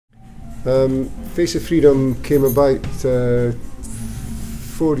Face of Freedom came about 4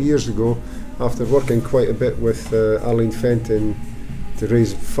 years ago after working quite a bit with Arlene Fenton to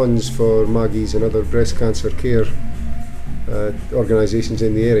raise funds for Maggie's and other breast cancer care organisations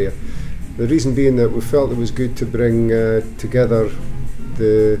in the area. The reason being that we felt it was good to bring together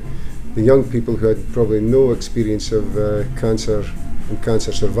the young people who had probably no experience of cancer and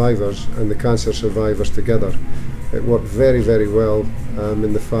cancer survivors, and the cancer survivors together. It worked very, very well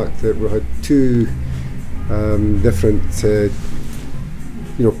in the fact that we had two different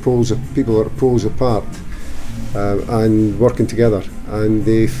poles of people that are poles apart and working together, and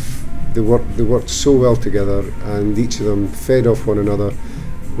they worked so well together, and each of them fed off one another.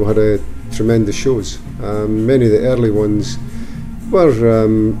 We had tremendous shows. Many of the early ones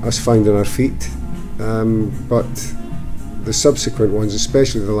were us finding our feet, but the subsequent ones,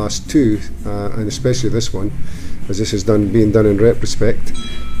 especially the last two, and especially this one, as this is being done in retrospect,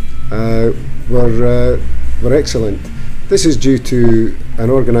 were excellent. This is due to an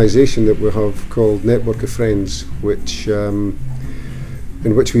organisation that we have called Network of Friends, in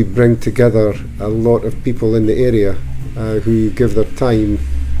which we bring together a lot of people in the area who give their time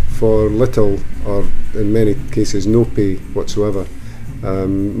for little, or in many cases no pay whatsoever.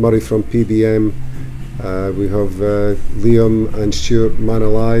 Murray from PBM, we have Liam and Stuart Man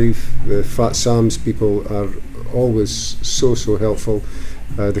Alive. The Fat Sam's people are always so helpful.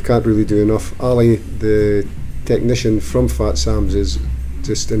 They can't really do enough. Ali, the technician from Fat Sam's, is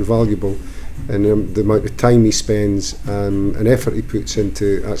just invaluable, and the amount of time he spends and effort he puts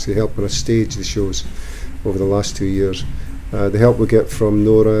into actually helping us stage the shows over the last 2 years. The help we get from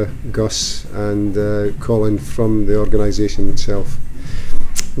Nora, Gus and Colin from the organisation itself.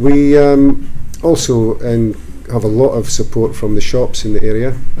 We also have a lot of support from the shops in the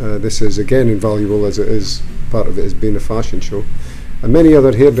area. This is again invaluable, as it is part of it as being a fashion show. And many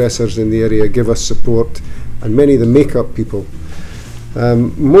other hairdressers in the area give us support, and many of the makeup people.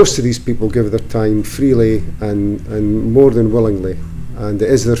 Most of these people give their time freely and more than willingly, and it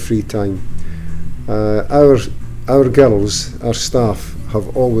is their free time. Our girls, our staff,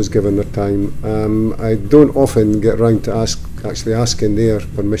 have always given their time. I don't often get round to actually asking their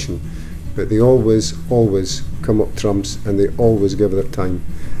permission, but they always come up trumps, and they always give their time.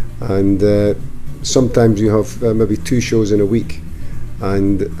 And sometimes you have maybe 2 shows in a week,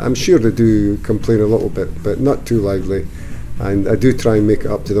 and I'm sure they do complain a little bit, but not too loudly, and I do try and make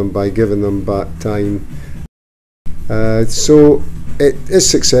it up to them by giving them back time. So it is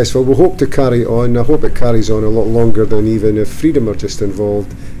successful. We hope to carry on. I hope it carries on a lot longer than even if Freedom are just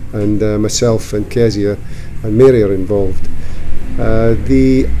involved, and myself and Kezia and Mary are involved.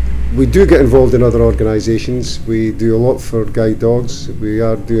 We do get involved in other organisations. We do a lot for guide dogs. We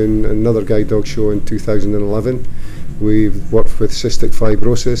are doing another guide dog show in 2011. We've worked with cystic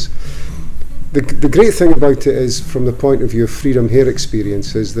fibrosis. The great thing about it is, from the point of view of Freedom Hair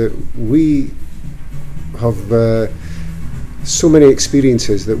Experience, is that we have so many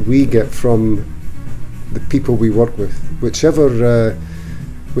experiences that we get from the people we work with, whichever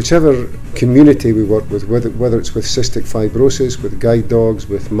community we work with, whether it's with cystic fibrosis, with guide dogs,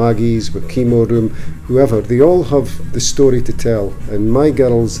 with Maggie's, with chemo room, whoever, they all have the story to tell. And my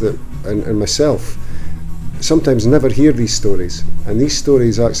girls and myself sometimes never hear these stories, and these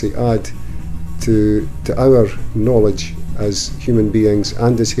stories actually add to our knowledge as human beings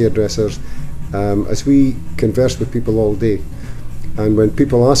and as hairdressers, as we converse with people all day. And when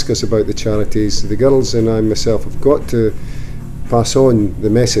people ask us about the charities, the girls and I myself have got to pass on the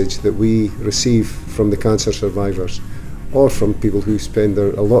message that we receive from the cancer survivors, or from people who spend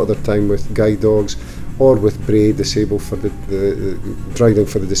a lot of their time with guide dogs, or with Bray Disabled for the Driving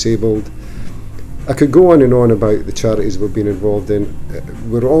for the Disabled. I could go on and on about the charities we've been involved in.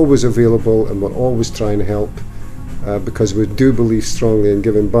 We're always available, and we're always trying to help, because we do believe strongly in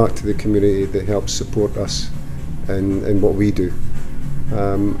giving back to the community that helps support us in what we do.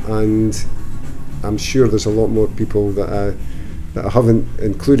 And I'm sure there's a lot more people that I haven't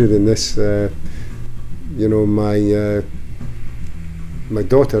included in this. My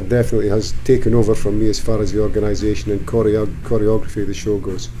daughter definitely has taken over from me as far as the organisation and choreography of the show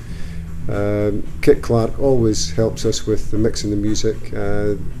goes. Kit Clark always helps us with the mixing the music.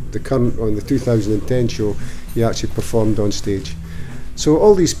 On the 2010 show, he actually performed on stage. So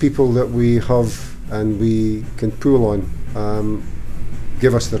all these people that we have and we can pull on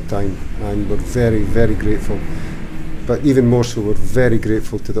give us their time, and we're very, very grateful. But even more so, we're very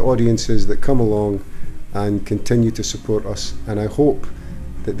grateful to the audiences that come along and continue to support us, and I hope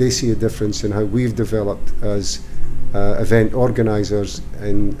that they see a difference in how we've developed as event organisers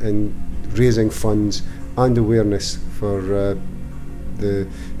in raising funds and awareness for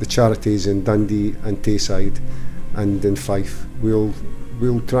the charities in Dundee and Tayside and in Fife. We'll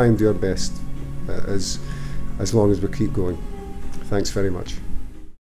try and do our best as long as we keep going. Thanks very much.